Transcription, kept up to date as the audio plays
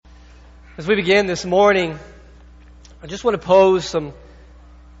As we begin this morning, I just want to pose a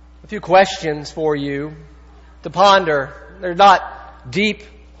few questions for you to ponder. They're not deep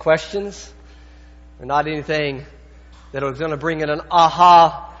questions. They're not anything that is going to bring in an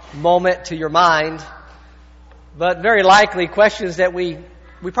aha moment to your mind, but very likely questions that we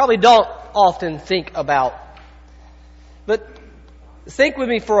probably don't often think about. But think with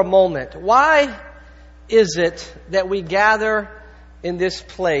me for a moment. Why is it that we gather in this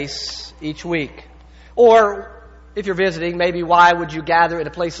place each week? Or if you're visiting, maybe why would you gather in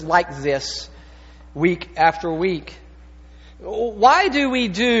a place like this week after week? Why do we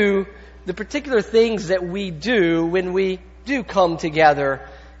do the particular things that we do when we do come together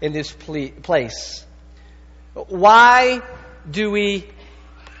in this place? Why do we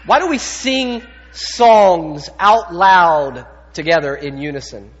sing songs out loud together in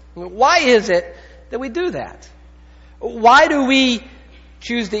unison? Why is it that we do that? Why do we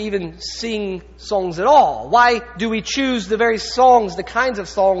choose to even sing songs at all? Why do we choose the very songs, the kinds of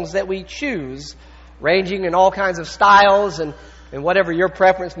songs that we choose, ranging in all kinds of styles, and whatever your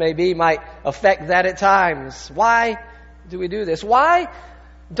preference may be might affect that at times? Why do we do this? Why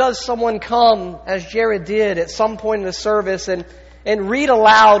does someone come, as Jared did at some point in the service, and read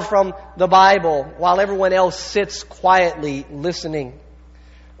aloud from the Bible while everyone else sits quietly listening?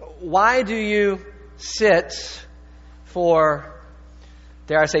 Why do you sit for,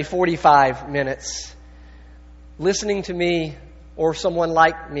 dare I say, 45 minutes, listening to me or someone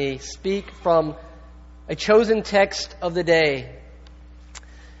like me speak from a chosen text of the day?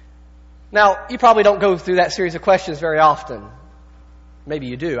 Now, you probably don't go through that series of questions very often. Maybe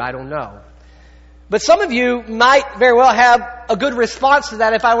you do, I don't know. But some of you might very well have a good response to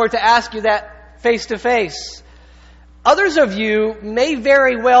that if I were to ask you that face to face. Others of you may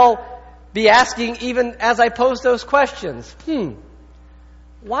very well be asking, even as I pose those questions,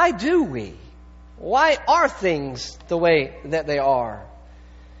 why do we? Why are things the way that they are?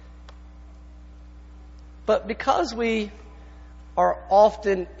 But because we are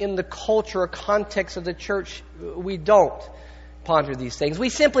often in the culture or context of the church, we don't ponder these things. We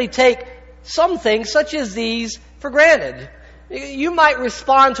simply take some things, such as these, for granted. You might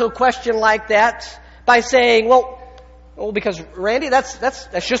respond to a question like that by saying, well, because Randy, that's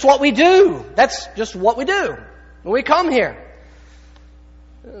just what we do. That's just what we do when we come here.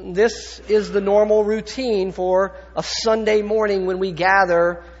 This is the normal routine for a Sunday morning when we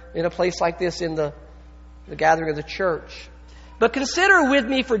gather in a place like this in the gathering of the church. But consider with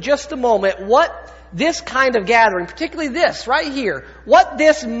me for just a moment what this kind of gathering, particularly this right here, what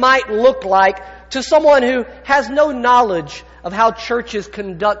this might look like to someone who has no knowledge of how churches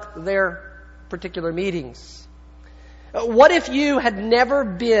conduct their particular meetings. What if you had never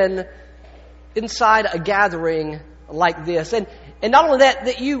been inside a gathering like this? And not only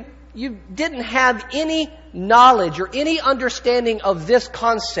that you didn't have any knowledge or any understanding of this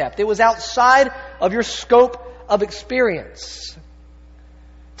concept. It was outside of your scope of experience.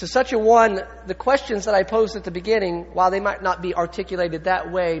 To such a one, the questions that I posed at the beginning, while they might not be articulated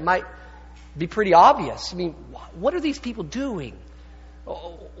that way, might be pretty obvious. I mean, what are these people doing?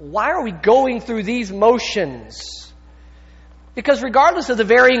 Why are we going through these motions? Because regardless of the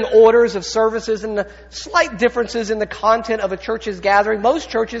varying orders of services and the slight differences in the content of a church's gathering, most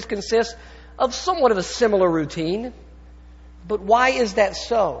churches consist of somewhat of a similar routine. But why is that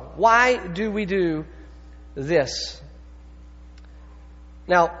so? Why do we do this?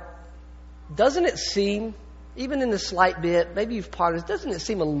 Now, doesn't it seem, even in the slight bit, maybe you've pondered, doesn't it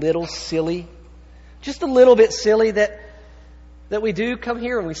seem a little silly? Just a little bit silly that we do come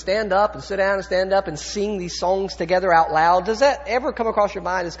here and we stand up and sit down and stand up and sing these songs together out loud? Does that ever come across your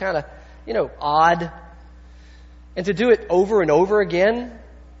mind as kind of, odd? And to do it over and over again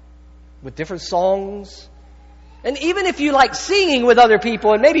with different songs? And even if you like singing with other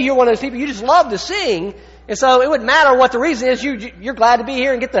people, and maybe you're one of those people you just love to sing, and so it wouldn't matter what the reason is, you're glad to be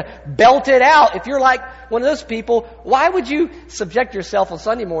here and get to belt it out. If you're like one of those people, why would you subject yourself on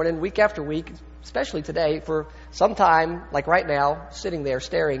Sunday morning, week after week, especially today, for some time, like right now, sitting there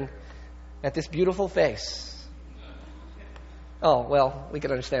staring at this beautiful face? Oh, well, we can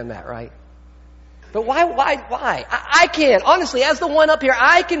understand that, right? But why? I can, honestly, as the one up here,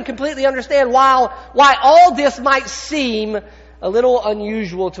 I can completely understand why all this might seem a little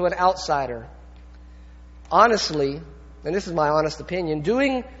unusual to an outsider. Honestly, and this is my honest opinion,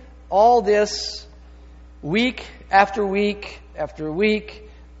 doing all this week after week after week,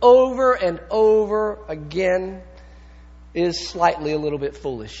 over and over again, is slightly a little bit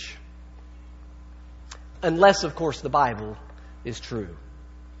foolish. Unless, of course, the Bible is true.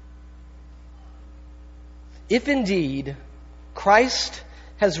 If indeed Christ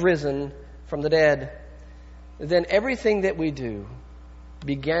has risen from the dead, then everything that we do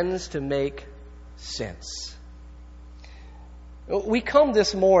begins to make sense. We come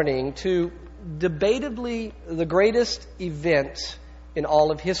this morning to debatably the greatest event in all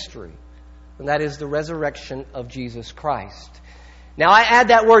of history, and that is the resurrection of Jesus Christ. Now, I add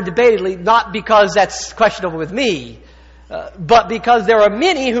that word debatably not because that's questionable with me, but because there are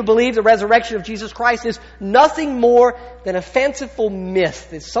many who believe the resurrection of Jesus Christ is nothing more than a fanciful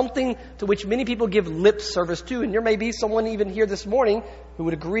myth. It's something to which many people give lip service to, and there may be someone even here this morning who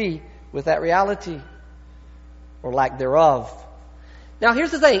would agree with that reality or lack thereof. Now,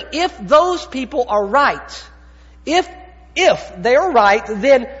 here's the thing. If those people are right, if they are right,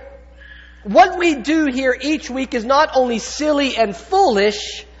 then what we do here each week is not only silly and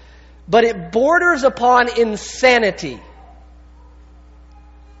foolish, but it borders upon insanity.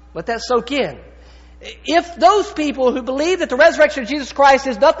 Let that soak in. If those people who believe that the resurrection of Jesus Christ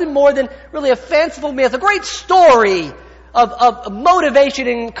is nothing more than really a fanciful myth, a great story of motivation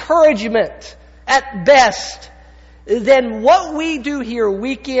and encouragement at best, then what we do here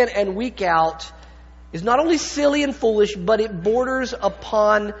week in and week out is not only silly and foolish, but it borders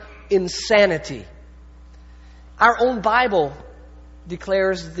upon insanity. Our own Bible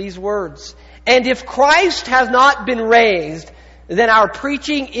declares these words, "And if Christ has not been raised, then our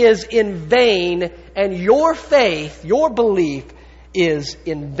preaching is in vain, and your faith, your belief, is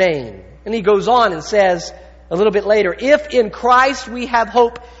in vain." And he goes on and says a little bit later, "If in Christ we have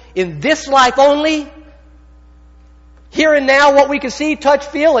hope in this life only," here and now, what we can see, touch,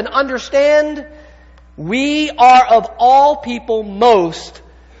 feel, and understand, "we are of all people most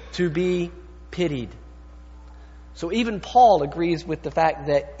to be pitied." So even Paul agrees with the fact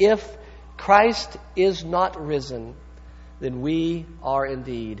that if Christ is not risen, then we are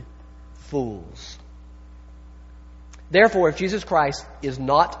indeed fools. Therefore, if Jesus Christ is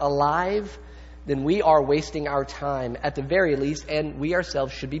not alive, then we are wasting our time at the very least, and we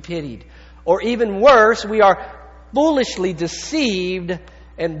ourselves should be pitied. Or even worse, we are foolishly deceived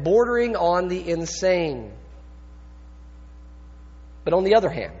and bordering on the insane. But on the other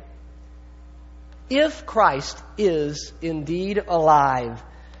hand, if Christ is indeed alive,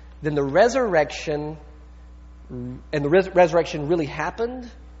 then the resurrection really happened,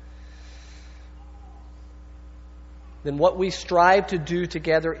 then what we strive to do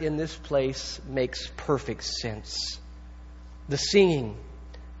together in this place makes perfect sense. The singing,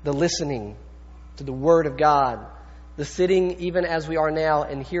 the listening to the Word of God, the sitting even as we are now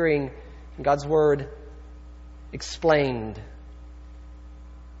and hearing God's Word explained.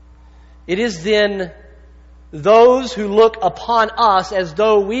 It is then those who look upon us as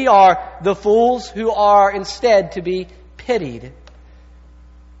though we are the fools who are instead to be pitied.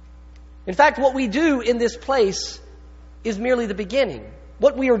 In fact, what we do in this place is merely the beginning.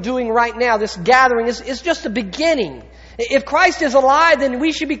 What we are doing right now, this gathering, is just the beginning. If Christ is alive, then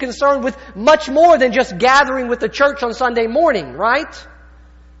we should be concerned with much more than just gathering with the church on Sunday morning, right?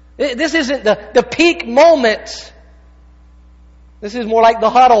 This isn't the peak moment. This is more like the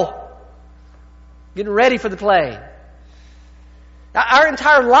huddle, getting ready for the play. Our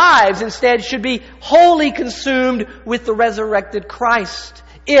entire lives, instead, should be wholly consumed with the resurrected Christ,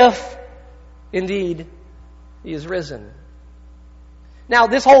 if, indeed, He is risen. Now,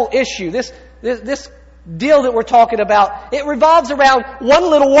 this whole issue, this deal that we're talking about, it revolves around one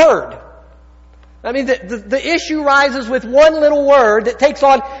little word. I mean, the issue rises with one little word that takes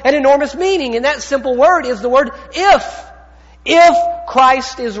on an enormous meaning, and that simple word is the word if. If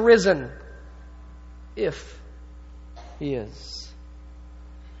Christ is risen. If He is.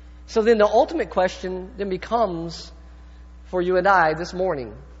 So then the ultimate question then becomes for you and I this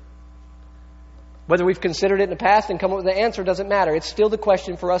morning. Whether we've considered it in the past and come up with the answer doesn't matter. It's still the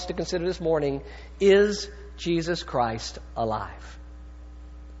question for us to consider this morning. Is Jesus Christ alive?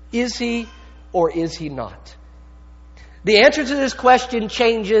 Is He or is He not? The answer to this question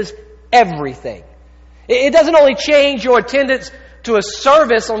changes everything. It doesn't only change your attendance to a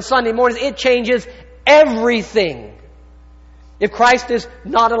service on Sunday mornings. It changes everything. If Christ is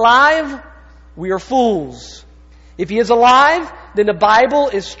not alive, we are fools. If He is alive, then the Bible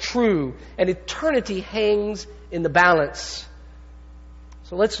is true and eternity hangs in the balance.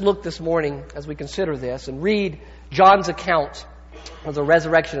 So let's look this morning as we consider this and read John's account of the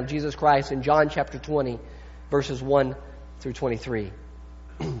resurrection of Jesus Christ in John chapter 20, verses 1 through 23.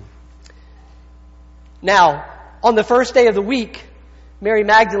 Now, on the first day of the week, Mary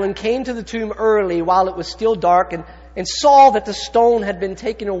Magdalene came to the tomb early while it was still dark and saw that the stone had been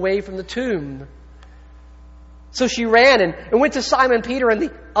taken away from the tomb. So she ran and went to Simon Peter and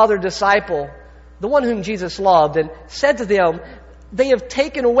the other disciple, the one whom Jesus loved, and said to them, they have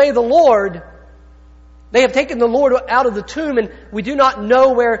taken away the Lord. They have taken the Lord out of the tomb, and we do not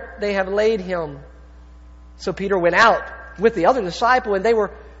know where they have laid him. So Peter went out with the other disciple, and they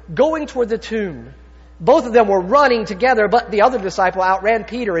were going toward the tomb. Both of them were running together, but the other disciple outran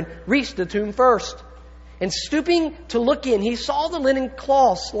Peter and reached the tomb first. And stooping to look in, he saw the linen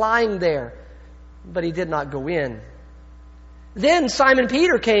cloths lying there, but he did not go in. Then Simon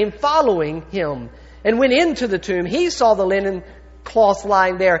Peter came following him and went into the tomb. He saw the linen cloths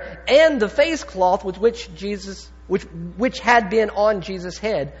lying there and the face cloth which had been on Jesus'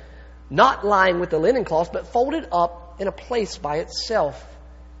 head, not lying with the linen cloths, but folded up in a place by itself.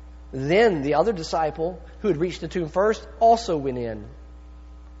 Then the other disciple, who had reached the tomb first, also went in,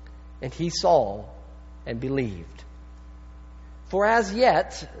 and he saw and believed. For as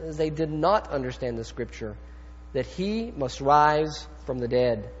yet they did not understand the Scripture, that he must rise from the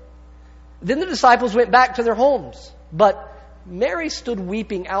dead. Then the disciples went back to their homes, but Mary stood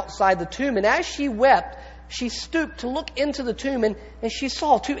weeping outside the tomb, and as she wept, she stooped to look into the tomb, and she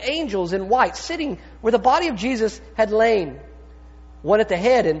saw two angels in white sitting where the body of Jesus had lain, one at the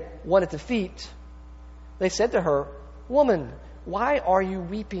head and one at the feet. They said to her, "Woman, why are you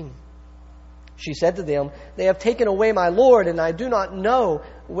weeping?" She said to them, "They have taken away my Lord, and I do not know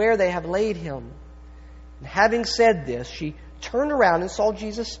where they have laid him." And having said this, she turned around and saw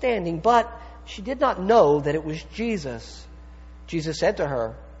Jesus standing, but she did not know that it was Jesus. Jesus said to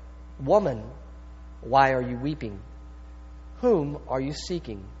her, "Woman, why are you weeping? Whom are you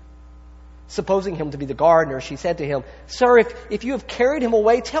seeking?" Supposing him to be the gardener, she said to him, "Sir, if you have carried him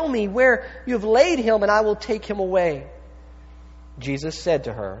away, tell me where you have laid him, and I will take him away." Jesus said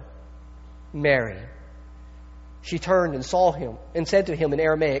to her, "Mary." She turned and saw him and said to him in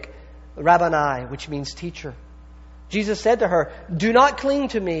Aramaic, "Rabboni," which means teacher. Jesus said to her, "Do not cling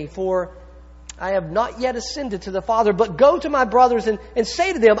to me, for I have not yet ascended to the Father, but go to my brothers and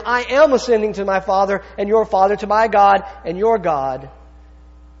say to them, I am ascending to my Father and your Father, to my God and your God."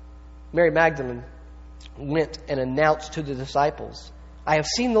 Mary Magdalene went and announced to the disciples, "I have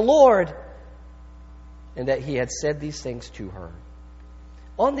seen the Lord," and that he had said these things to her.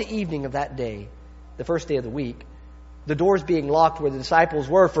 On the evening of that day, the first day of the week, the doors being locked where the disciples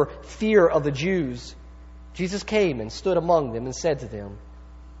were for fear of the Jews, Jesus came and stood among them and said to them,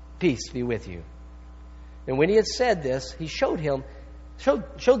 "Peace be with you." And when he had said this, he showed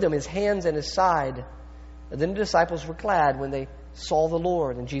them his hands and his side. And then the disciples were glad when they saw the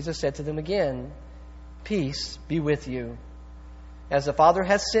Lord. And Jesus said to them again, "Peace be with you. As the Father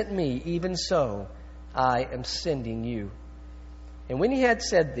has sent me, even so I am sending you." And when he had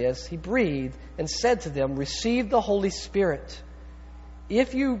said this, he breathed and said to them, "Receive the Holy Spirit.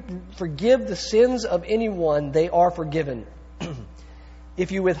 If you forgive the sins of anyone, they are forgiven.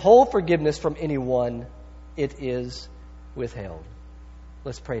 If you withhold forgiveness from anyone, it is withheld."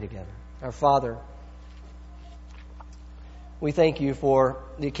 Let's pray together. Our Father, we thank you for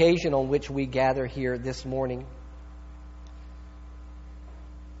the occasion on which we gather here this morning.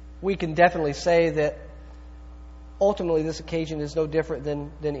 We can definitely say that ultimately this occasion is no different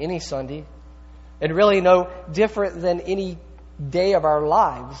than any Sunday, and really no different than any day of our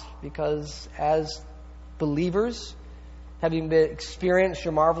lives, because as believers, having experienced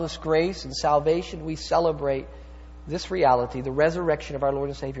your marvelous grace and salvation, we celebrate this reality, the resurrection of our Lord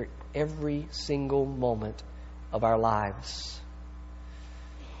and Savior, every single moment of our lives.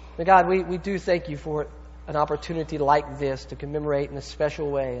 And God, we do thank you for an opportunity like this to commemorate in a special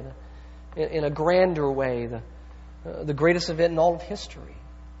way, in a grander way, the greatest event in all of history.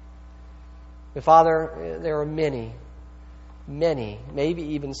 But Father, there are many, maybe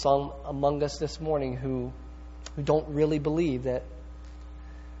even some among us this morning who don't really believe that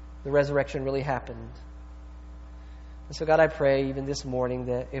the resurrection really happened. And so God, I pray even this morning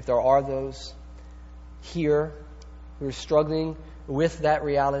that if there are those here who are struggling with that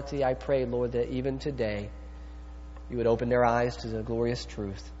reality, I pray, Lord, that even today you would open their eyes to the glorious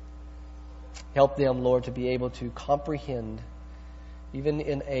truth. Help them, Lord, to be able to comprehend, even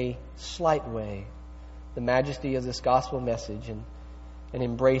in a slight way, the majesty of this gospel message and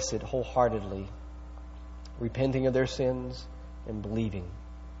embrace it wholeheartedly, repenting of their sins and believing.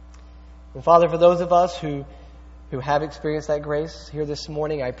 And Father, for those of us who have experienced that grace here this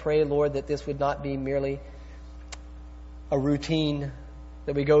morning, I pray, Lord, that this would not be merely a routine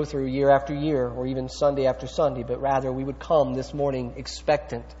that we go through year after year or even Sunday after Sunday, but rather we would come this morning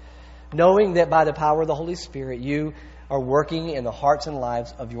expectant, knowing that by the power of the Holy Spirit, you are working in the hearts and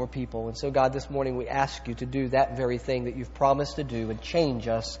lives of your people. And so, God, this morning we ask you to do that very thing that you've promised to do and change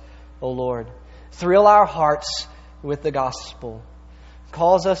us, O Lord. Thrill our hearts with the gospel.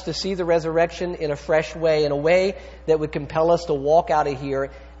 Cause us to see the resurrection in a fresh way, in a way that would compel us to walk out of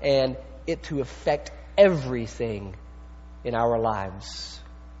here and it to affect everything in our lives.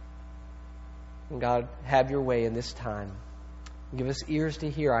 And God, have your way in this time. Give us ears to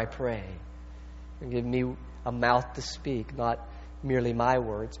hear, I pray. And give me a mouth to speak, not merely my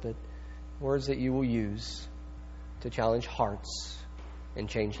words, but words that you will use to challenge hearts and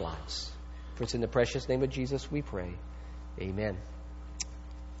change lives. For it's in the precious name of Jesus we pray. Amen.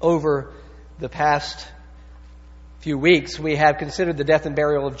 Over the past few weeks, we have considered the death and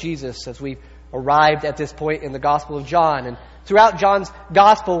burial of Jesus as we've arrived at this point in the Gospel of John. And throughout John's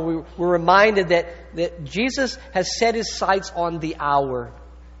Gospel, we're reminded that Jesus has set his sights on the hour.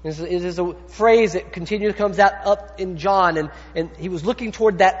 It is a phrase that continually comes out up in John, and he was looking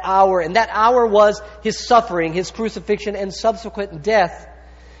toward that hour, and that hour was his suffering, his crucifixion, and subsequent death.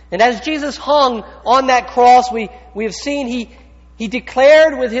 And as Jesus hung on that cross, we have seen he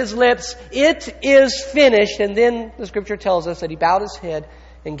declared with his lips, "It is finished." And then the Scripture tells us that he bowed his head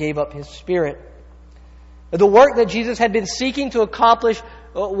and gave up his spirit. The work that Jesus had been seeking to accomplish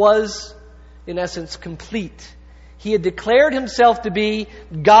was, in essence, complete. He had declared himself to be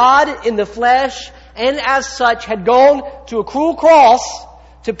God in the flesh, and as such had gone to a cruel cross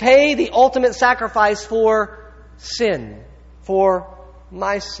to pay the ultimate sacrifice for sin, for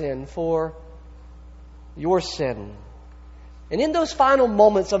my sin, for your sin. And in those final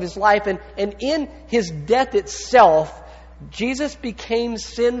moments of his life and in his death itself, Jesus became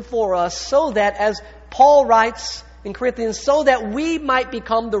sin for us so that, as Paul writes in Corinthians, so that we might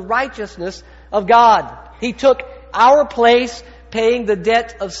become the righteousness of God. He took our place, paying the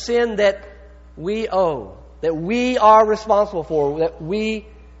debt of sin that we owe, that we are responsible for, that we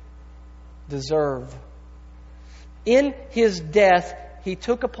deserve. In his death, he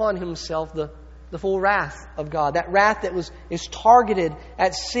took upon himself the full wrath of God, that wrath that is targeted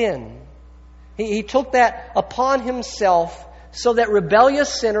at sin. He took that upon himself so that rebellious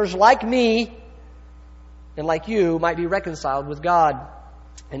sinners like me and like you might be reconciled with God.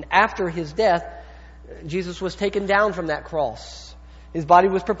 And after his death, Jesus was taken down from that cross. His body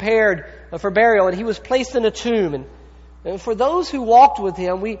was prepared for burial, and he was placed in a tomb. And for those who walked with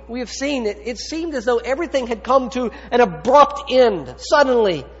him, we have seen that it seemed as though everything had come to an abrupt end.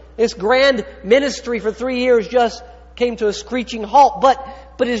 Suddenly, this grand ministry for 3 years just came to a screeching halt.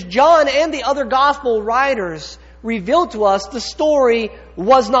 But as John and the other gospel writers revealed to us, the story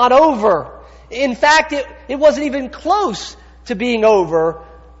was not over. In fact, it wasn't even close to being over.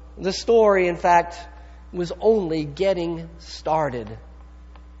 The story, in fact, was only getting started.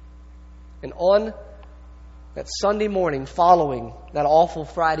 And on that Sunday morning following that awful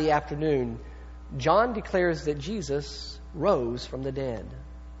Friday afternoon, John declares that Jesus rose from the dead.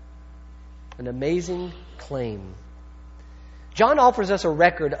 An amazing claim. John offers us a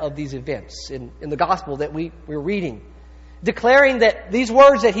record of these events in the gospel that we're reading, declaring that these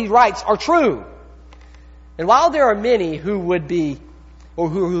words that he writes are true. And while there are many who would be, or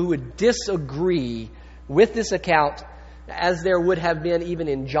who would disagree with this account, as there would have been even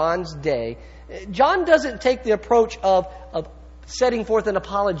in John's day, John doesn't take the approach of setting forth an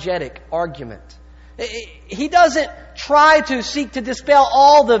apologetic argument. He doesn't try to seek to dispel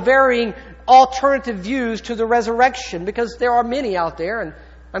all the varying alternative views to the resurrection, because there are many out there, and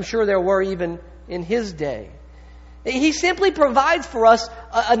I'm sure there were even in his day. He simply provides for us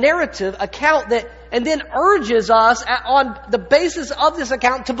a narrative account that, and then urges us on the basis of this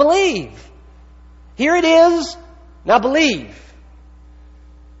account to believe. Here it is, now believe.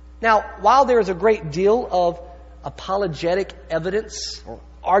 Now, while there is a great deal of apologetic evidence or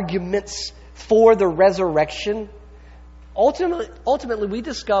arguments for the resurrection, ultimately we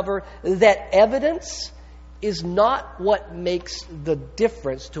discover that evidence is not what makes the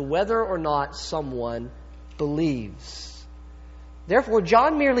difference to whether or not someone believes. Therefore,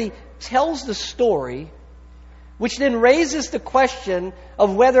 John merely tells the story, which then raises the question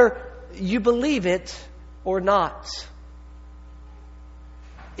of whether you believe it or not.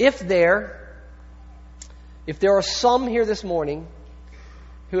 If there are some here this morning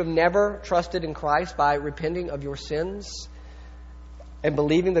who have never trusted in Christ by repenting of your sins and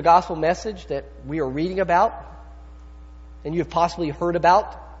believing the gospel message that we are reading about and you have possibly heard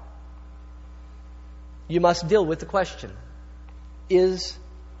about, you must deal with the question, is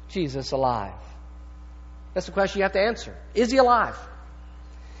Jesus alive? That's the question you have to answer. Is he alive?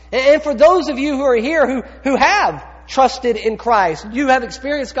 And for those of you who are here who have trusted in Christ, you have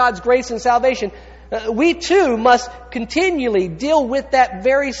experienced God's grace and salvation, we too must continually deal with that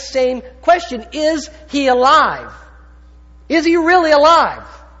very same question. Is he alive? Is he really alive?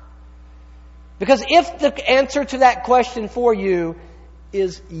 Because if the answer to that question for you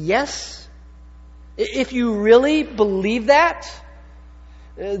is yes. If you really believe that,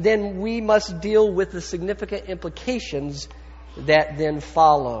 then we must deal with the significant implications that then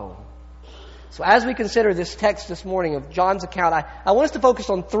follow. So as we consider this text this morning of John's account, I want us to focus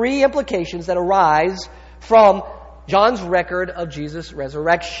on three implications that arise from John's record of Jesus'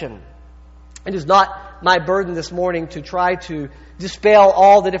 resurrection. It is not my burden this morning to try to dispel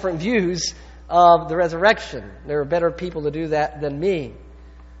all the different views of the resurrection. There are better people to do that than me.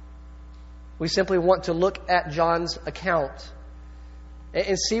 We simply want to look at John's account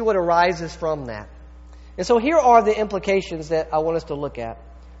and see what arises from that. And so here are the implications that I want us to look at.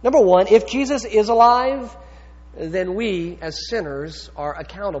 Number one, if Jesus is alive, then we as sinners are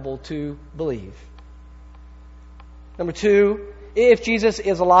accountable to believe. Number two, if Jesus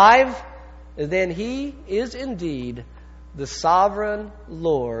is alive, then He is indeed the sovereign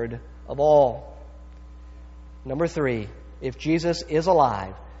Lord of all. Number three, if Jesus is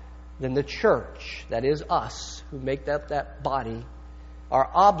alive, then the church, that is us who make up that body, are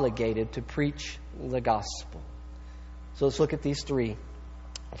obligated to preach the gospel. So let's look at these three.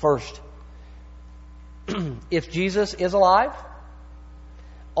 First, if Jesus is alive,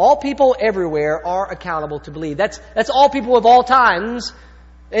 all people everywhere are accountable to believe. That's all people of all times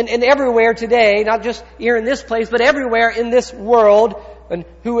and everywhere today, not just here in this place, but everywhere in this world, and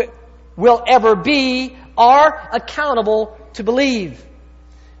who will ever be, are accountable to believe.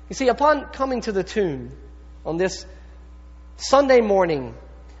 You see, upon coming to the tomb on this Sunday morning,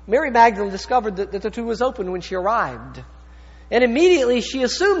 Mary Magdalene discovered that the tomb was open when she arrived. And immediately she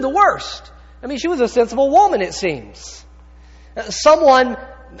assumed the worst. I mean, she was a sensible woman, it seems. Someone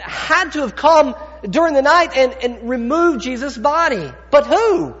had to have come during the night and removed Jesus' body. But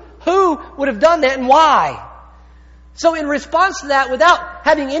who? Who would have done that and why? So in response to that, without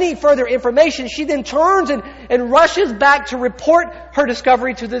having any further information, she then turns and rushes back to report her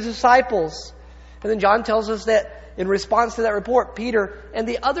discovery to the disciples. And then John tells us that in response to that report, Peter and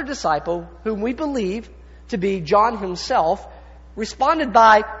the other disciple, whom we believe to be John himself, responded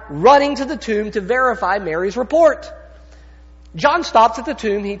by running to the tomb to verify Mary's report. John stops at the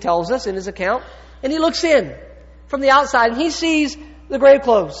tomb, he tells us in his account, and he looks in from the outside and he sees the grave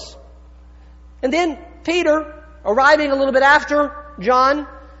clothes. And then Peter, arriving a little bit after John,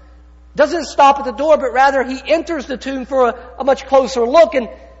 doesn't stop at the door, but rather he enters the tomb for a much closer look. And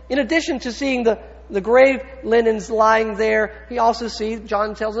in addition to seeing the grave linens lying there, he also sees,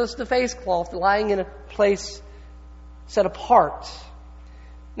 John tells us, the face cloth lying in a place set apart.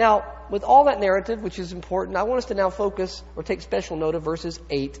 Now, with all that narrative, which is important, I want us to now focus or take special note of verses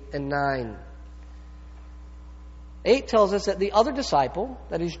 8 and 9. 8 tells us that the other disciple,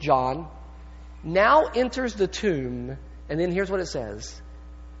 that is John, now enters the tomb, and then here's what it says.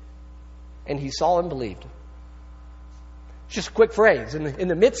 And he saw and believed. It's just a quick phrase. In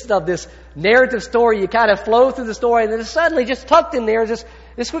the midst of this narrative story, you kind of flow through the story, and then suddenly just tucked in there is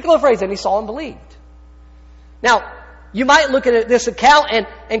this quick little phrase, and he saw and believed. Now, you might look at this account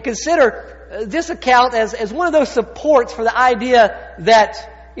and consider this account as one of those supports for the idea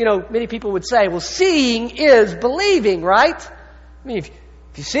that, many people would say, well, seeing is believing, right? I mean, if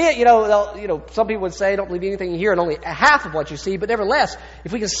you see it, some people would say, don't believe anything you hear and only half of what you see. But nevertheless,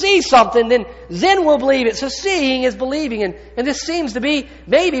 if we can see something, then we'll believe it. So seeing is believing. And this seems to be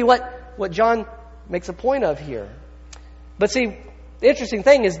maybe what John makes a point of here. But see, the interesting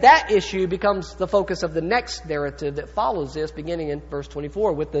thing is that issue becomes the focus of the next narrative that follows this, beginning in verse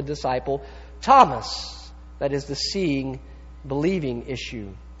 24 with the disciple Thomas. That is the seeing, believing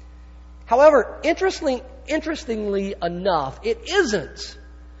issue. However, interestingly enough, it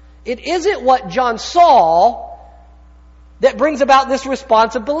isn't what John saw that brings about this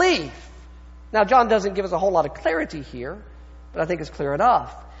response of belief. Now, John doesn't give us a whole lot of clarity here, but I think it's clear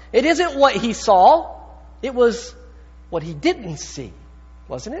enough. It isn't what he saw, it was what he didn't see,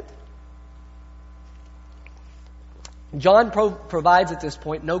 wasn't it? John provides at this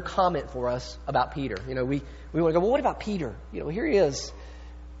point no comment for us about Peter. We want to go, well, what about Peter? Here he is.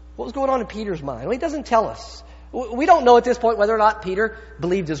 What was going on in Peter's mind? Well, he doesn't tell us. We don't know at this point whether or not Peter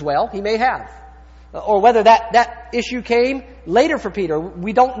believed as well. He may have. Or whether that issue came later for Peter.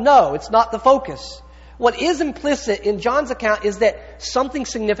 We don't know. It's not the focus. What is implicit in John's account is that something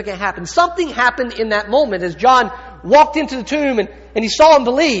significant happened. Something happened in that moment as John walked into the tomb and he saw and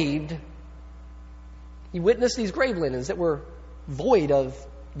believed. He witnessed these grave linens that were void of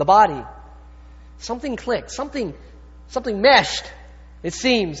the body. Something clicked. Something meshed, it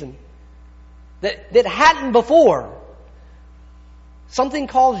seems, and that hadn't before. Something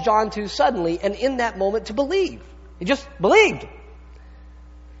calls John to suddenly and in that moment to believe. He just believed.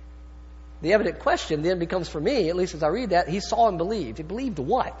 the evident question then becomes for me, at least as I read that, he saw and believed. He believed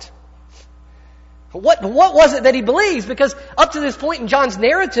what? What was it that he believes? Because up to this point in John's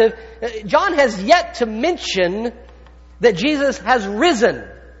narrative, John has yet to mention that Jesus has risen.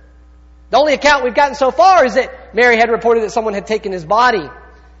 The only account we've gotten so far is that Mary had reported that someone had taken his body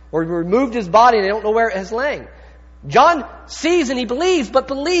or removed his body and they don't know where it has lain. John sees and he believes, but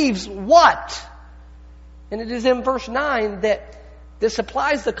believes what? And it is in verse 9 that this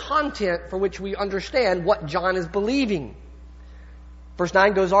supplies the content for which we understand what John is believing. Verse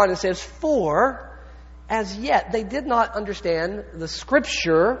 9 goes on and says, "For as yet they did not understand the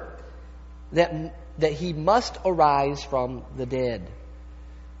Scripture that he must arise from the dead."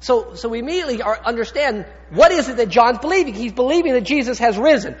 So we immediately understand what is it that John's believing. He's believing that Jesus has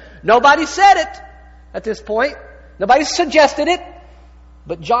risen. Nobody said it at this point. Nobody suggested it.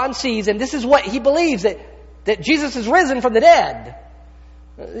 But John sees, and this is what he believes, that Jesus is risen from the dead.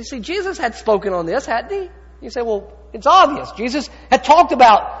 You see, Jesus had spoken on this, hadn't he? You say, well, it's obvious. Jesus had talked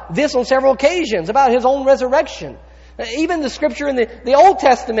about this on several occasions, about his own resurrection. Even the Scripture in the Old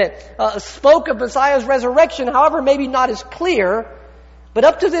Testament spoke of Messiah's resurrection, however, maybe not as clear. But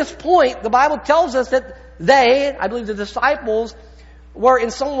up to this point, the Bible tells us that they, I believe the disciples, were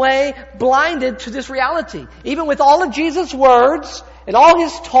in some way blinded to this reality. Even with all of Jesus' words and all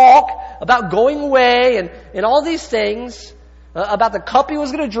his talk about going away and all these things, about the cup he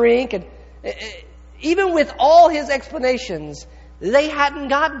was going to drink, and even with all his explanations, they hadn't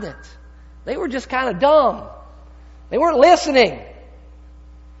gotten it. They were just kind of dumb. They weren't listening,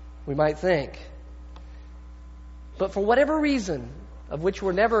 we might think. But for whatever reason, of which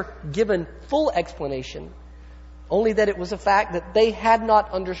we're never given full explanation, only that it was a fact that they had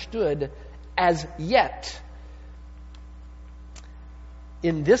not understood as yet.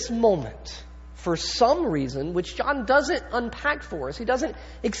 In this moment, for some reason, which John doesn't unpack for us, he doesn't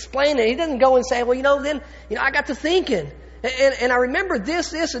explain it. He doesn't go and say, well, I got to thinking, and I remember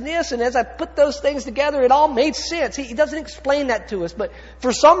this, and this, and as I put those things together, it all made sense. He doesn't explain that to us, but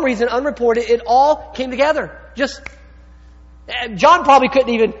for some reason, unreported, it all came together. John probably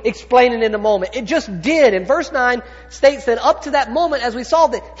couldn't even explain it in a moment. It just did. And verse 9 states that up to that moment, as we saw,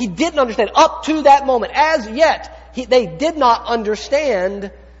 that he didn't understand. Up to that moment, as yet, they did not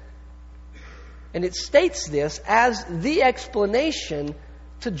understand. And it states this as the explanation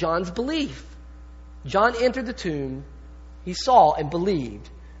to John's belief. John entered the tomb. He saw and believed.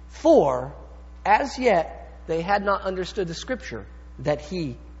 For as yet, they had not understood the Scripture that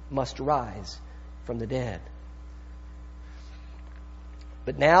he must rise from the dead.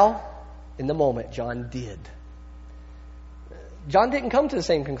 But now, in the moment, John did. John didn't come to the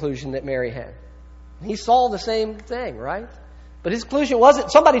same conclusion that Mary had. He saw the same thing, right? But his conclusion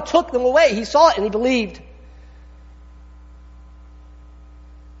wasn't somebody took them away. He saw it and he believed.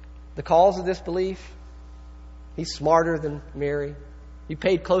 The cause of this belief, he's smarter than Mary. He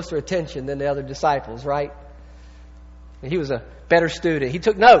paid closer attention than the other disciples, right? He was a better student. He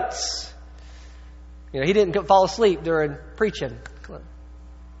took notes. He didn't fall asleep during preaching.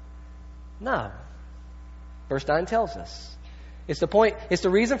 No. Verse 9 tells us. It's the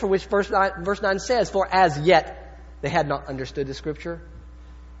reason for which verse 9 says, for as yet they had not understood the Scripture.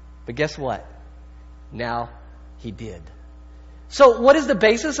 But guess what? Now he did. So what is the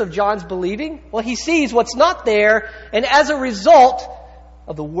basis of John's believing? Well, he sees what's not there, and as a result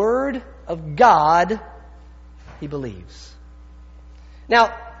of the Word of God, he believes.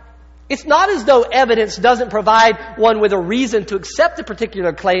 Now, it's not as though evidence doesn't provide one with a reason to accept a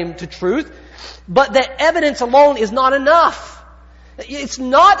particular claim to truth, but that evidence alone is not enough. It's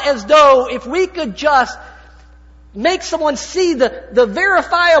not as though if we could just make someone see the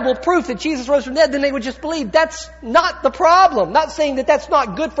verifiable proof that Jesus rose from the dead, then they would just believe. That's not the problem. Not saying that that's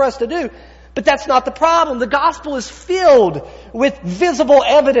not good for us to do, but that's not the problem. The gospel is filled with visible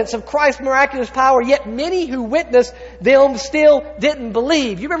evidence of Christ's miraculous power, yet many who witnessed them still didn't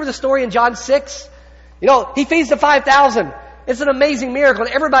believe. You remember the story in John 6? He feeds the 5,000. It's an amazing miracle,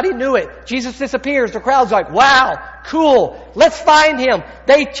 and everybody knew it. Jesus disappears. The crowd's like, wow, cool. Let's find him.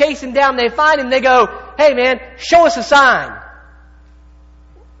 They chase him down. They find him. They go, hey man, show us a sign.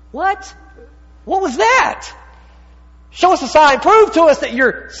 What? What was that? Show us a sign. Prove to us that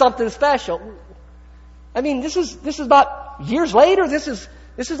you're something special. I mean, this is about years later. This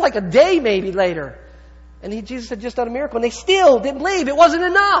is like a day maybe later. And Jesus had just done a miracle, and they still didn't believe. It wasn't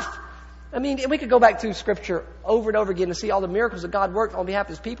enough. I mean, we could go back through Scripture over and over again to see all the miracles that God worked on behalf of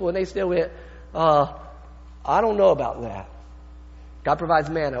His people, and they still went, I don't know about that. God provides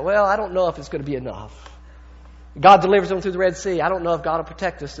manna. Well, I don't know if it's going to be enough. God delivers them through the Red Sea. I don't know if God will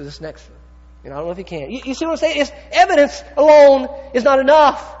protect us to this next one. I don't know if He can. You see what I'm saying? Evidence alone is not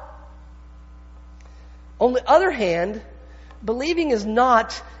enough. On the other hand, believing is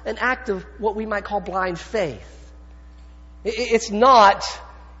not an act of what we might call blind faith. It's not,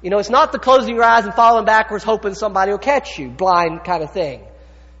 it's not the closing your eyes and falling backwards hoping somebody will catch you, blind kind of thing.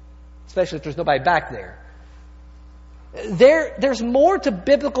 Especially if there's nobody back there. There's more to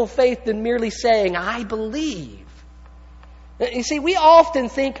biblical faith than merely saying, I believe. You see, we often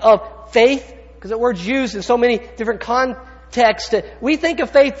think of faith, because the word's used in so many different contexts, we think of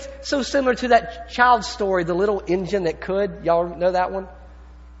faith so similar to that child's story, the little engine that could. Y'all know that one?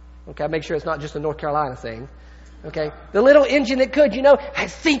 Okay, I'll make sure it's not just a North Carolina thing. Okay, the little engine that could, I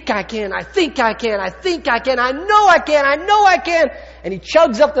think I can, I think I can, I think I can, I know I can, I know I can. And he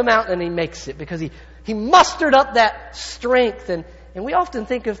chugs up the mountain and he makes it because he mustered up that strength. And we often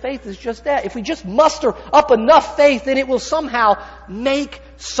think of faith as just that. If we just muster up enough faith, then it will somehow make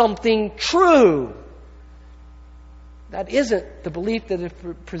something true. That isn't the belief that is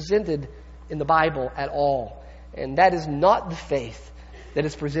presented in the Bible at all. And that is not the faith that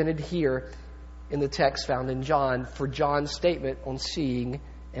is presented here in the text found in John for John's statement on seeing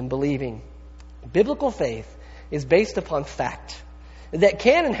and believing. Biblical faith is based upon fact that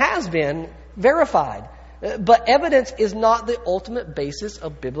can and has been verified. But evidence is not the ultimate basis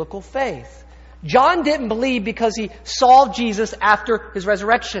of biblical faith. John didn't believe because he saw Jesus after his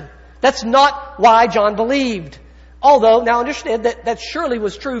resurrection. That's not why John believed. Although, now understand that surely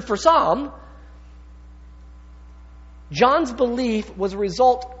was true for some. John's belief was a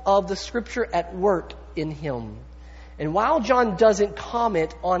result of the Scripture at work in him. And while John doesn't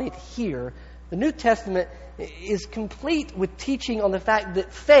comment on it here, the New Testament is complete with teaching on the fact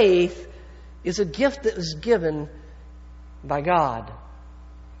that faith is a gift that is given by God.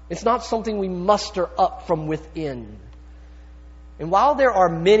 It's not something we muster up from within. And while there are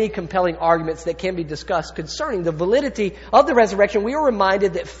many compelling arguments that can be discussed concerning the validity of the resurrection, we are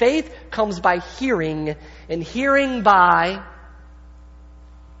reminded that faith comes by hearing, and hearing by...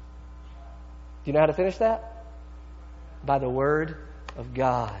 Do you know how to finish that? By the Word of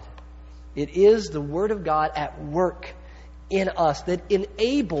God. It is the Word of God at work in us that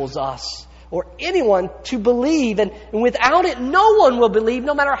enables us or anyone to believe. And without it, no one will believe,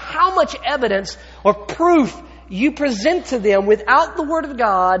 no matter how much evidence or proof you present to them. Without the Word of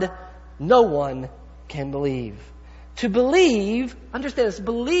God, no one can believe. To believe, understand this,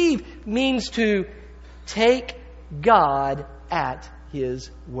 believe means to take God at His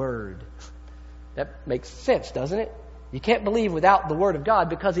Word. That makes sense, doesn't it? You can't believe without the Word of God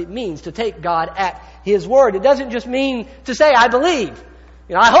because it means to take God at His Word. It doesn't just mean to say, I believe.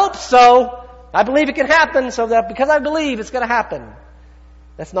 I hope so. I believe it can happen, so that because I believe it's going to happen.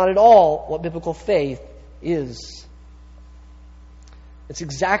 That's not at all what biblical faith is. It's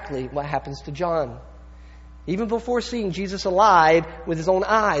exactly what happens to John. Even before seeing Jesus alive with his own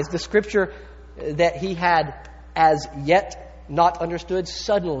eyes, the Scripture that he had as yet not understood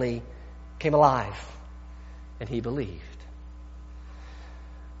suddenly came alive, and he believed.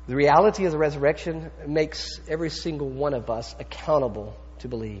 The reality of the resurrection makes every single one of us accountable to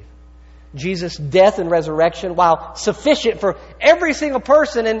believe. Jesus' death and resurrection, while sufficient for every single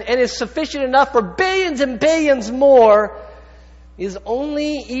person and is sufficient enough for billions and billions more, is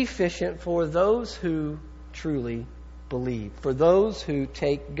only efficient for those who truly believe, for those who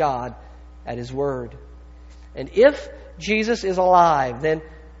take God at His Word. And if Jesus is alive, then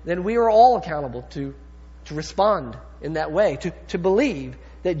we are all accountable to respond in that way, to believe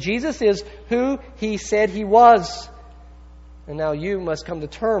that Jesus is who He said He was. And now you must come to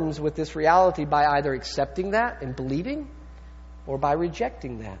terms with this reality by either accepting that and believing, or by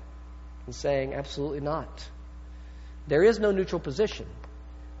rejecting that and saying, absolutely not. There is no neutral position.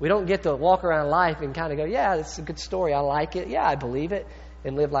 We don't get to walk around life and kind of go, yeah, it's a good story, I like it, yeah, I believe it,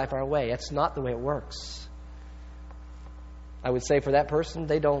 and live life our way. That's not the way it works. I would say for that person,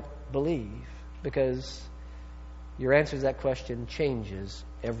 they don't believe, because your answer to that question changes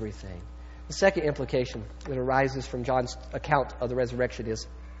everything. The second implication that arises from John's account of the resurrection is,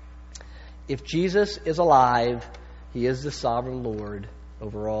 if Jesus is alive, He is the sovereign Lord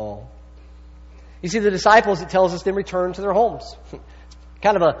over all. You see, the disciples, it tells us, then returned to their homes.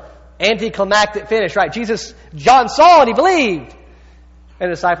 Kind of a anticlimactic finish, right? John saw and he believed.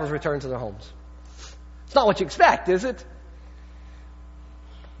 And the disciples returned to their homes. It's not what you expect, is it?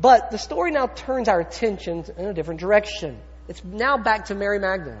 But the story now turns our attention in a different direction. It's now back to Mary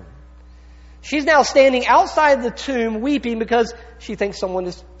Magdalene. She's now standing outside the tomb weeping because she thinks someone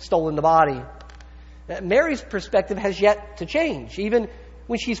has stolen the body. Mary's perspective has yet to change. Even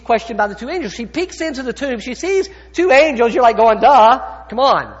when she's questioned by the two angels, she peeks into the tomb. She sees two angels. You're like going, duh, come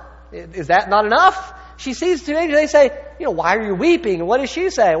on. Is that not enough? she sees two angels. They say, why are you weeping? And what does she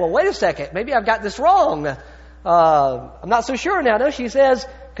say? Well, wait a second. Maybe I've got this wrong. I'm not so sure now. No, she says,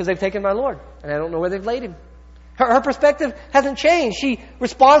 because they've taken my Lord, and I don't know where they've laid him. Her perspective hasn't changed. She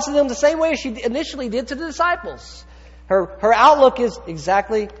responds to them the same way she initially did to the disciples. Her outlook is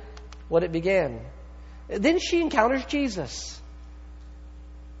exactly what it began. Then she encounters Jesus.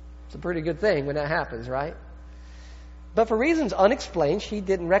 It's a pretty good thing when that happens, right? But for reasons unexplained, she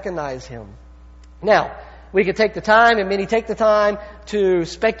didn't recognize him. Now, we could take the time, and many take the time, to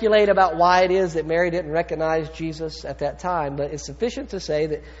speculate about why it is that Mary didn't recognize Jesus at that time. But it's sufficient to say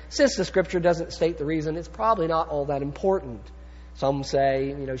that since the Scripture doesn't state the reason, it's probably not all that important. Some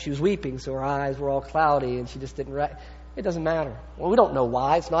say, she was weeping, so her eyes were all cloudy, and she just didn't it doesn't matter. Well, we don't know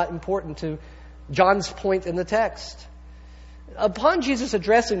why. It's not important to John's point in the text. Upon Jesus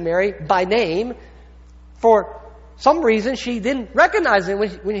addressing Mary by name, for some reason she didn't recognize him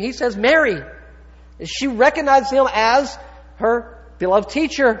when he says Mary. She recognized him as her beloved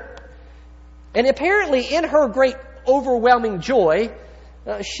teacher. And apparently in her great overwhelming joy,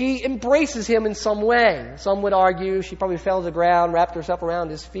 she embraces him in some way. Some would argue she probably fell to the ground, wrapped herself around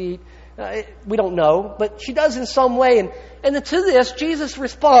his feet. We don't know, but she does in some way. And to this, Jesus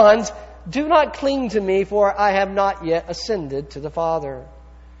responds, "Do not cling to me, for I have not yet ascended to the Father."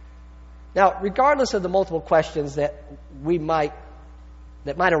 Now, regardless of the multiple questions that might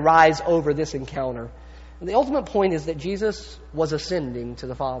arise over this encounter, the ultimate point is that Jesus was ascending to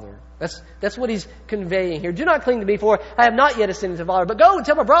the Father. That's what he's conveying here. Do not cling to me, for I have not yet ascended to the Father. But go and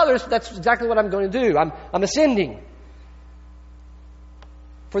tell my brothers, that's exactly what I'm going to do. I'm ascending.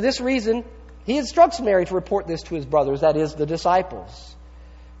 For this reason, he instructs Mary to report this to his brothers, that is, the disciples.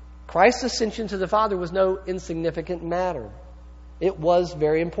 Christ's ascension to the Father was no insignificant matter. It was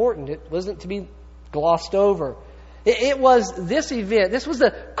very important. It wasn't to be glossed over. It was this event. This was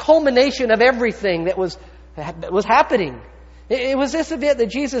the culmination of everything that was happening. It was this event that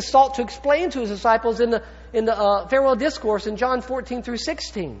Jesus sought to explain to his disciples in the farewell discourse in John 14 through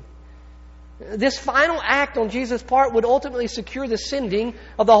 16. This final act on Jesus' part would ultimately secure the sending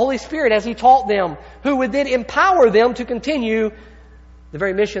of the Holy Spirit as he taught them, who would then empower them to continue the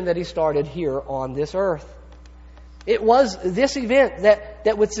very mission that he started here on this earth. It was this event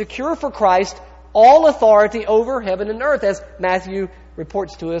that would secure for Christ all authority over heaven and earth, as Matthew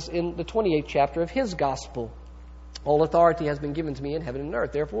reports to us in the 28th chapter of his gospel. All authority has been given to me in heaven and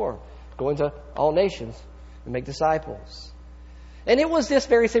earth. Therefore, go into all nations and make disciples. And it was this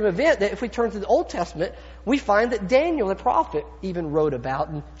very same event that if we turn to the Old Testament, we find that Daniel, the prophet, even wrote about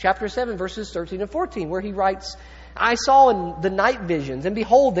in chapter 7, verses 13 and 14, where he writes, "I saw in the night visions, and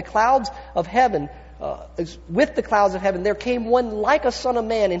behold, the clouds of heaven, with the clouds of heaven, there came one like a son of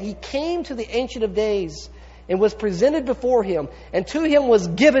man, and he came to the Ancient of Days, and was presented before him. And to him was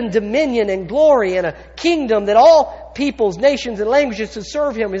given dominion and glory and a kingdom that all peoples, nations, and languages should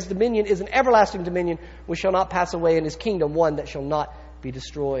serve him. His dominion is an everlasting dominion which shall not pass away, and his kingdom one that shall not be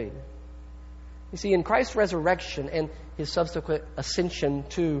destroyed." You see, in Christ's resurrection and his subsequent ascension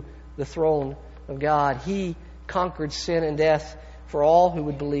to the throne of God, he conquered sin and death for all who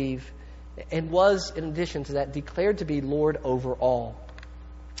would believe, and was, in addition to that, declared to be Lord over all.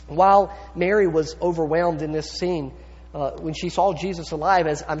 While Mary was overwhelmed in this scene, when she saw Jesus alive,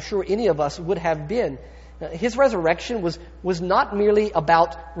 as I'm sure any of us would have been, his resurrection was not merely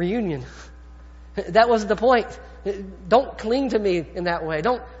about reunion. That wasn't the point. Don't cling to me in that way.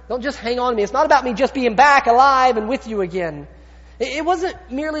 Don't just hang on to me. It's not about me just being back alive and with you again. It wasn't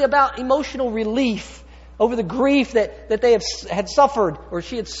merely about emotional relief over the grief that they had suffered, or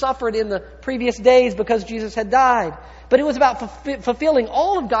she had suffered in the previous days because Jesus had died. But it was about fulfilling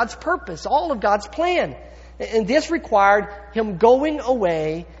all of God's purpose, all of God's plan. And this required him going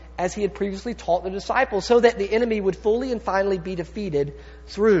away as he had previously taught the disciples, so that the enemy would fully and finally be defeated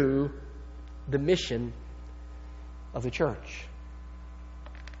through the mission of the church.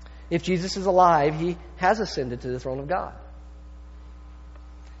 If Jesus is alive, he has ascended to the throne of God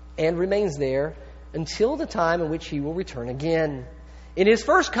and remains there until the time in which he will return again. In his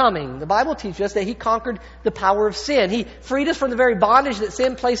first coming, the Bible teaches us that he conquered the power of sin. He freed us from the very bondage that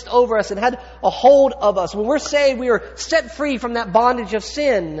sin placed over us and had a hold of us. When we're saved, we are set free from that bondage of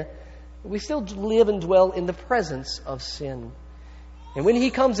sin. We still live and dwell in the presence of sin. And when he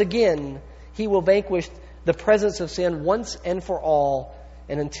comes again, he will vanquish the presence of sin once and for all.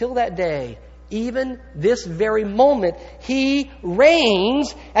 And until that day, even this very moment, he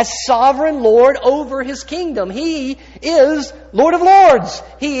reigns as sovereign Lord over his kingdom. He is Lord of Lords.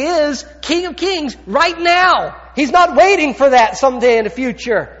 He is King of Kings right now. He's not waiting for that someday in the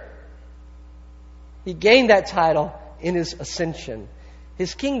future. He gained that title in his ascension.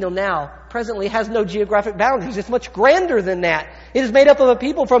 His kingdom now presently has no geographic boundaries. It's much grander than that. It is made up of a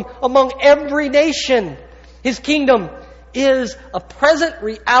people from among every nation. His kingdom is a present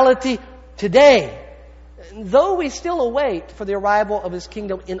reality today. Though we still await for the arrival of His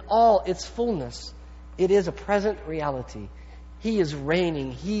kingdom in all its fullness, it is a present reality. He is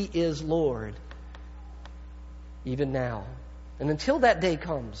reigning. He is Lord. Even now. And until that day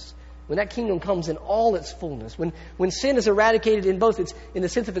comes, when that kingdom comes in all its fullness, when sin is eradicated in both in the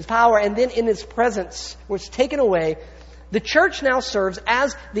sense of its power and then in its presence, where it's taken away, the church now serves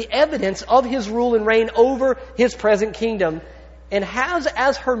as the evidence of His rule and reign over His present kingdom, and has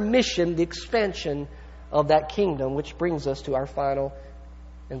as her mission the expansion of that kingdom, which brings us to our final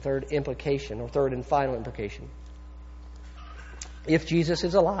and third implication, or third and final implication. If Jesus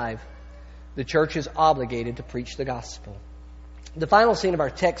is alive, the church is obligated to preach the gospel. The final scene of our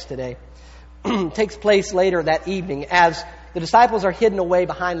text today takes place later that evening as the disciples are hidden away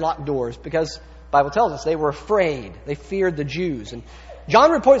behind locked doors, because the Bible tells us they were afraid. They feared the Jews. And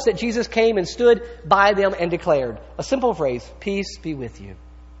John reports that Jesus came and stood by them and declared a simple phrase, "Peace be with you."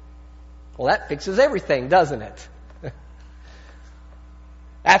 Well, that fixes everything, doesn't it?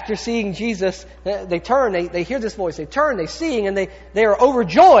 After seeing Jesus, they turn, they hear this voice, they turn, they sing, and they are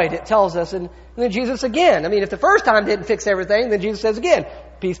overjoyed, it tells us. And then Jesus again. I mean, if the first time didn't fix everything, then Jesus says again,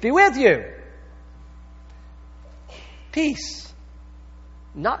 "Peace be with you." Peace,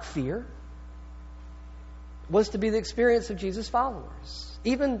 not fear, was to be the experience of Jesus' followers.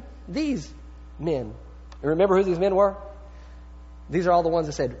 Even these men. And remember who these men were? These are all the ones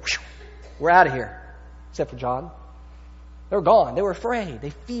that said, "We're out of here," except for John. They were gone. They were afraid. They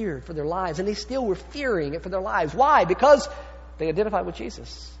feared for their lives. And they still were fearing it for their lives. Why? Because they identified with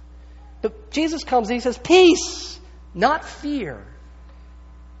Jesus. But Jesus comes and He says, "Peace, not fear."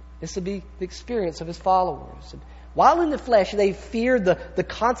 It's to be the experience of His followers. And while in the flesh, they feared the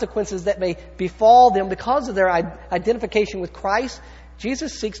consequences that may befall them because of their identification with Christ,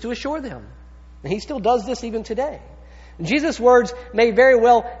 Jesus seeks to assure them. And He still does this even today. And Jesus' words may very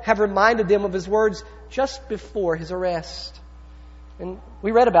well have reminded them of His words just before His arrest. And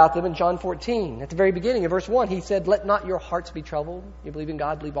we read about them in John 14. At the very beginning, in verse 1, He said, "Let not your hearts be troubled. You believe in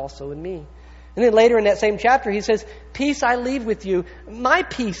God, believe also in me." And then later in that same chapter, He says, "Peace I leave with you. My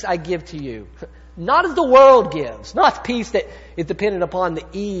peace I give to you. Not as the world gives." Not peace that is dependent upon the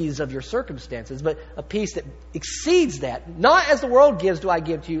ease of your circumstances, but a peace that exceeds that. "Not as the world gives do I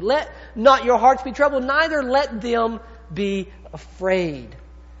give to you. Let not your hearts be troubled, neither let them be afraid."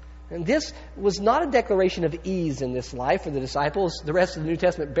 And this was not a declaration of ease in this life for the disciples. The rest of the New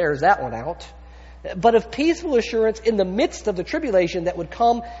Testament bears that one out. But of peaceful assurance in the midst of the tribulation that would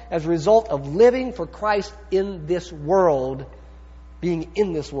come as a result of living for Christ in this world, being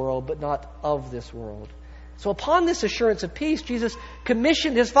in this world, but not of this world. So upon this assurance of peace, Jesus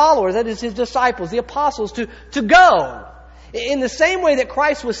commissioned His followers, that is His disciples, the apostles, to go. In the same way that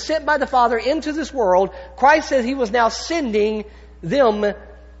Christ was sent by the Father into this world, Christ says He was now sending them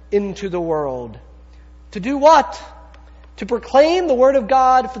into the world. To do what? To proclaim the Word of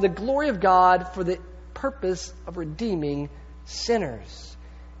God for the glory of God, for the purpose of redeeming sinners.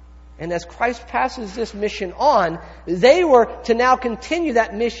 And as Christ passes this mission on, they were to now continue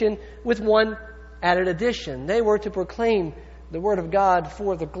that mission with one added addition. They were to proclaim the Word of God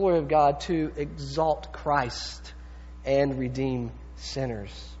for the glory of God, to exalt Christ and redeem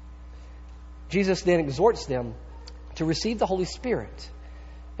sinners. Jesus then exhorts them to receive the Holy Spirit.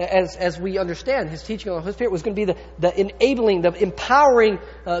 As we understand, His teaching on the Holy Spirit was going to be the enabling, the empowering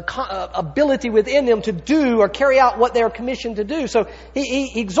ability within them to do or carry out what they are commissioned to do. So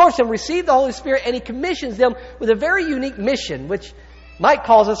He exhorts them, receive the Holy Spirit, and He commissions them with a very unique mission, which might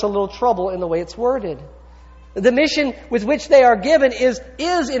cause us a little trouble in the way it's worded. The mission with which they are given is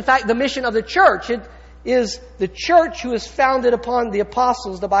in fact the mission of the church. It is the church who is founded upon the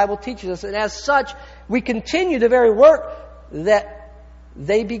apostles, the Bible teaches us. And as such, we continue the very work that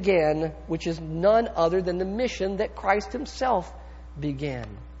they began, which is none other than the mission that Christ Himself began.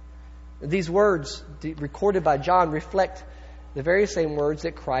 These words recorded by John reflect the very same words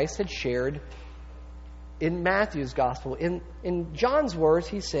that Christ had shared in Matthew's Gospel. In John's words,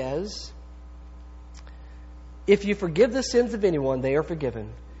 he says, "If you forgive the sins of anyone, they are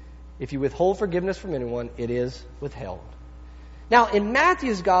forgiven. If you withhold forgiveness from anyone, it is withheld." Now, in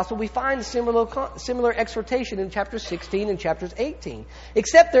Matthew's Gospel, we find similar exhortation in chapter 16 and chapters 18.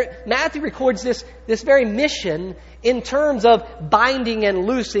 Except that Matthew records this very mission in terms of binding and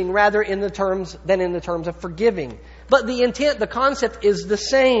loosing rather than in the terms of forgiving. But the intent, the concept is the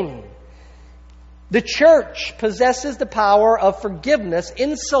same. The church possesses the power of forgiveness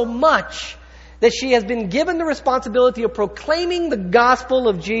in so much that she has been given the responsibility of proclaiming the gospel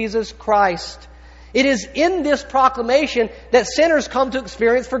of Jesus Christ. It is in this proclamation that sinners come to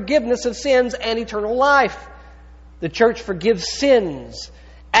experience forgiveness of sins and eternal life. The church forgives sins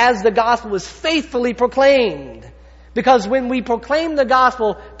as the gospel is faithfully proclaimed. Because when we proclaim the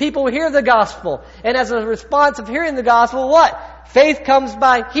gospel, people hear the gospel. And as a response of hearing the gospel, what? Faith comes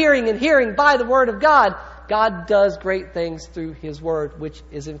by hearing, and hearing by the Word of God. God does great things through His Word, which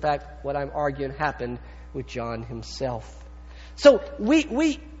is in fact what I'm arguing happened with John himself. So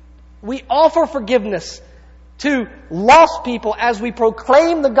we offer forgiveness to lost people as we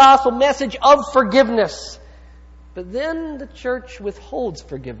proclaim the gospel message of forgiveness. But then the church withholds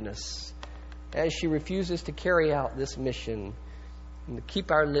forgiveness as she refuses to carry out this mission and to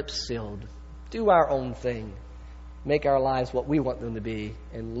keep our lips sealed, do our own thing, make our lives what we want them to be,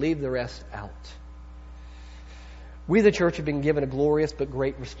 and leave the rest out. We, the church, have been given a glorious but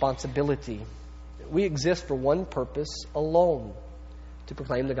great responsibility. We exist for one purpose alone, to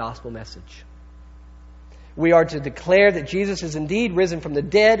proclaim the gospel message. We are to declare that Jesus is indeed risen from the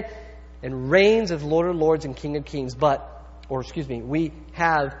dead and reigns as Lord of Lords and King of Kings. We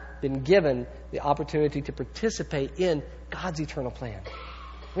have been given the opportunity to participate in God's eternal plan.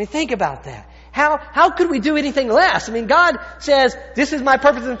 I mean, think about that. How could we do anything less? I mean, God says, this is my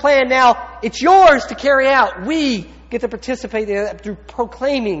purpose and plan. Now, it's yours to carry out. We get to participate in that through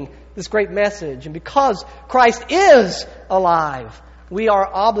proclaiming this great message. And because Christ is alive, we are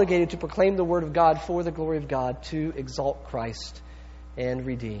obligated to proclaim the Word of God for the glory of God, to exalt Christ and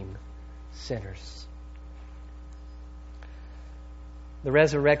redeem sinners. The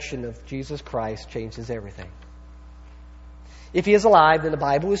resurrection of Jesus Christ changes everything. If He is alive, then the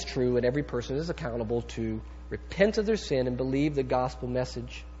Bible is true, and every person is accountable to repent of their sin and believe the gospel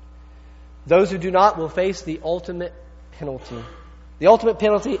message. Those who do not will face the ultimate penalty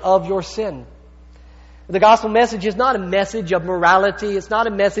of your sin. The gospel message is not a message of morality. It's not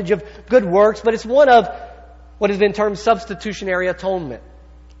a message of good works, but it's one of what has been termed substitutionary atonement,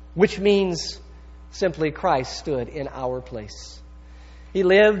 which means simply Christ stood in our place. He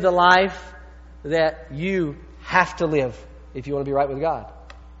lived the life that you have to live if you want to be right with God.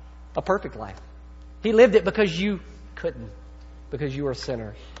 A perfect life. He lived it because you couldn't, because you were a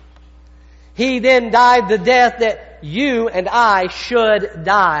sinner. He then died the death that you and I should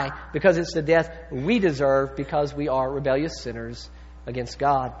die, because it's the death we deserve because we are rebellious sinners against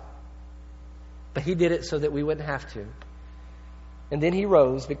God. But He did it so that we wouldn't have to. And then He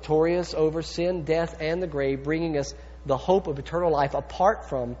rose victorious over sin, death, and the grave, bringing us the hope of eternal life apart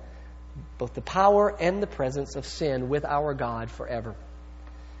from both the power and the presence of sin with our God forever.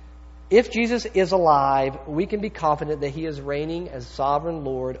 If Jesus is alive, we can be confident that He is reigning as sovereign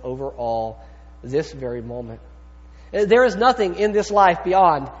Lord over all this very moment. There is nothing in this life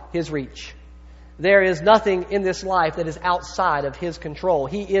beyond His reach. There is nothing in this life that is outside of His control.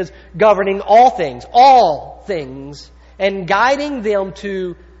 He is governing all things, and guiding them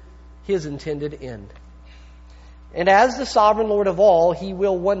to His intended end. And as the sovereign Lord of all, He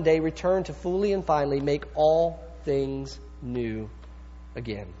will one day return to fully and finally make all things new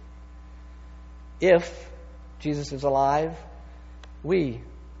again. If Jesus is alive, we,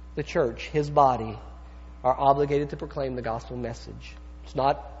 the church, His body, are obligated to proclaim the gospel message. It's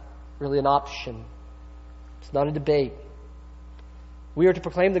not really an option. It's not a debate. We are to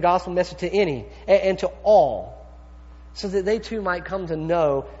proclaim the gospel message to any and to all, so that they too might come to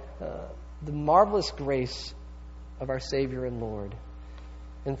know the marvelous grace of our Savior and Lord.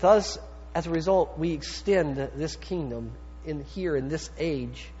 And thus, as a result, we extend this kingdom in this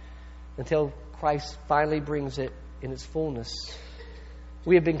age until Christ finally brings it in its fullness.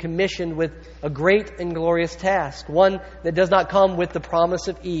 We have been commissioned with a great and glorious task, one that does not come with the promise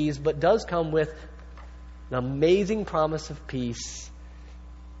of ease, but does come with an amazing promise of peace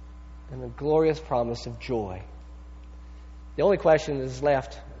and a glorious promise of joy. The only question that is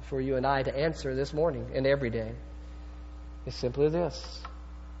left for you and I to answer this morning and every day is simply this: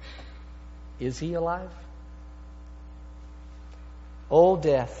 is He alive? O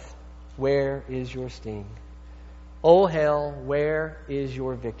death, where is your sting? O hell, where is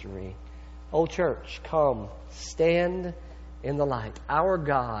your victory? O church, come, stand in the light. Our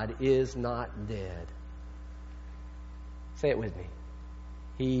God is not dead. Say it with me.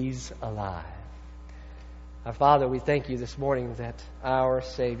 He's alive. Our Father, we thank You this morning that our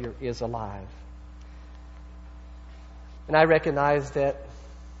Savior is alive. And I recognize that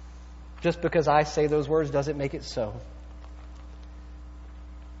just because I say those words doesn't make it so.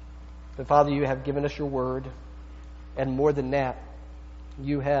 But Father, You have given us Your word. And more than that,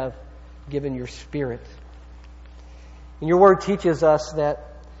 You have given Your Spirit. And Your word teaches us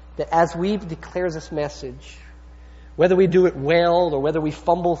that that as we declare this message, whether we do it well or whether we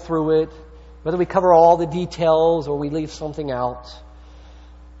fumble through it, whether we cover all the details or we leave something out,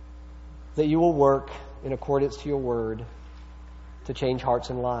 that you will work in accordance to your word to change hearts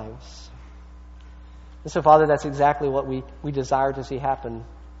and lives. And so, Father, that's exactly what we desire to see happen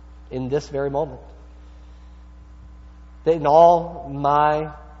in this very moment. That in all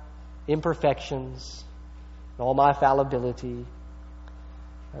my imperfections, in all my fallibility,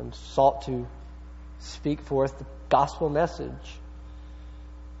 I'm sought to speak forth the gospel message.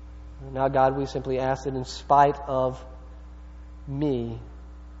 And now, God, we simply ask that in spite of me,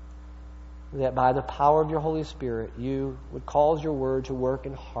 that by the power of your Holy Spirit, you would cause your word to work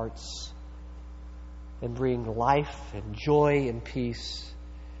in hearts and bring life and joy and peace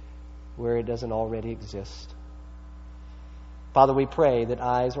where it doesn't already exist. Father, we pray that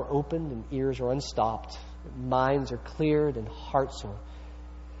eyes are opened and ears are unstopped, that minds are cleared and hearts are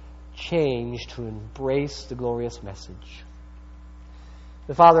changed to embrace the glorious message.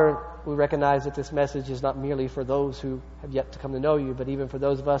 But Father, we recognize that this message is not merely for those who have yet to come to know you, but even for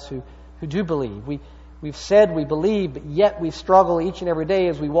those of us who do believe. We've said we believe, but yet we struggle each and every day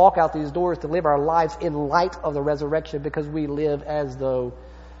as we walk out these doors to live our lives in light of the resurrection, because we live as though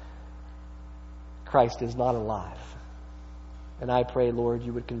Christ is not alive. And I pray, Lord,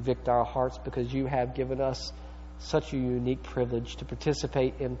 you would convict our hearts, because you have given us such a unique privilege to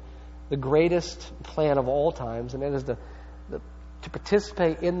participate in the greatest plan of all times, and that is to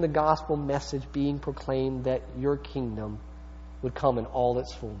participate in the gospel message being proclaimed, that your kingdom would come in all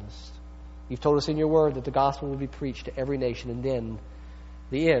its fullness. You've told us in your word that the gospel would be preached to every nation, and then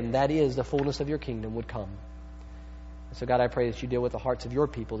the end, that is, the fullness of your kingdom, would come. And so, God, I pray that you deal with the hearts of your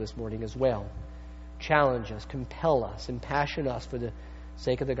people this morning as well. Challenge us, compel us, impassion us for the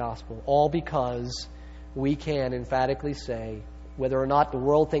sake of the gospel, all because we can emphatically say, whether or not the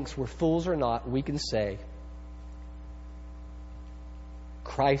world thinks we're fools or not, we can say,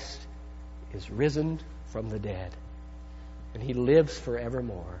 Christ is risen from the dead, and he lives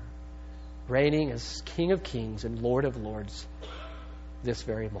forevermore, reigning as King of kings and Lord of lords this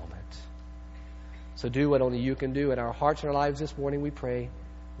very moment. So do what only you can do in our hearts and our lives this morning, we pray,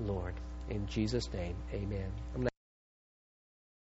 Lord. In Jesus' name, amen.